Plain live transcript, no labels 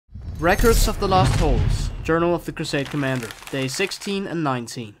Records of the Lost Holes, Journal of the Crusade Commander, Day 16 and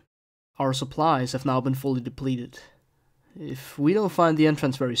 19. Our supplies have now been fully depleted. If we don't find the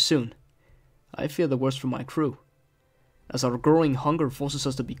entrance very soon, I fear the worst for my crew. As our growing hunger forces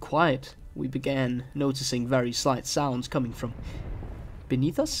us to be quiet, we began noticing very slight sounds coming from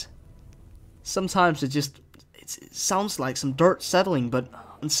beneath us. Sometimes it sounds like some dirt settling, but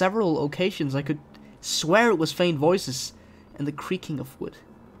on several occasions I could swear it was faint voices and the creaking of wood.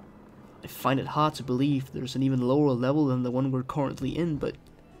 I find it hard to believe there's an even lower level than the one we're currently in, but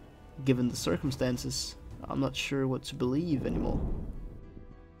given the circumstances, I'm not sure what to believe anymore.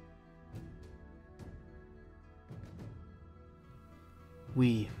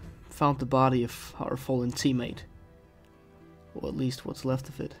 We found the body of our fallen teammate, or at least what's left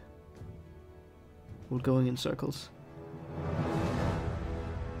of it. We're going in circles.